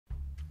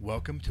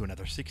Welcome to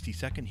another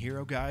 60-second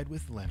hero guide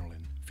with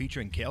Lanolin,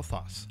 featuring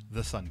Kael'Thas,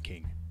 the Sun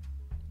King.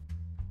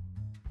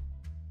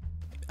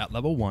 At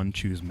level 1,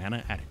 choose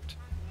Mana Addict.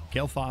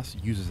 Kael'Thas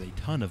uses a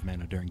ton of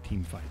mana during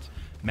team fights.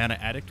 Mana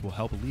Addict will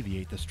help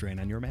alleviate the strain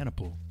on your mana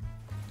pool.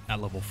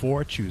 At level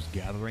 4, choose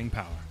Gathering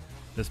Power.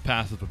 This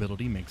passive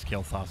ability makes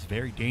Kael'Thas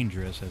very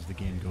dangerous as the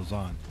game goes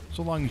on,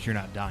 so long as you're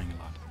not dying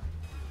a lot.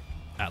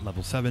 At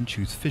level 7,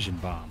 choose Fission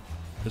Bomb.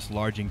 This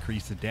large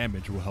increase in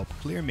damage will help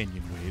clear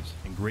minion waves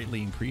and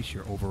greatly increase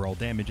your overall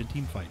damage in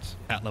teamfights.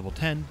 At level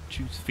 10,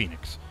 choose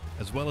Phoenix.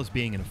 As well as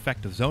being an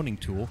effective zoning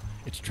tool,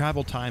 its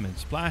travel time and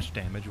splash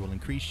damage will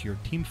increase your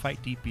teamfight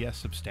DPS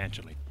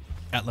substantially.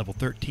 At level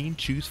 13,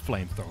 choose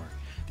Flamethrower.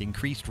 The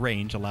increased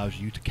range allows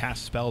you to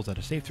cast spells at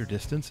a safer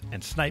distance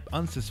and snipe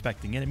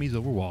unsuspecting enemies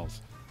over walls.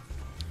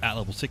 At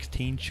level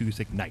 16, choose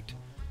Ignite.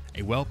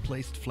 A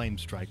well-placed flame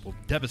strike will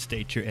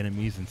devastate your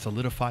enemies and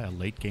solidify a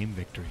late-game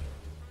victory.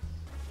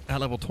 At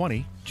level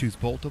 20, choose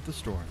Bolt of the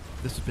Storm.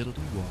 This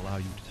ability will allow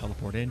you to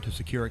teleport in to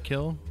secure a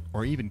kill,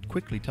 or even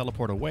quickly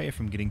teleport away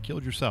from getting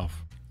killed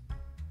yourself.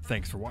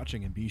 Thanks for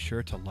watching, and be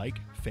sure to like,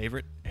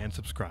 favorite, and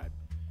subscribe.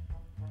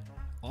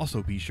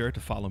 Also be sure to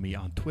follow me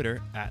on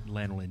Twitter at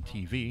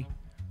LanolinTV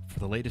for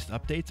the latest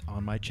updates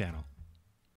on my channel.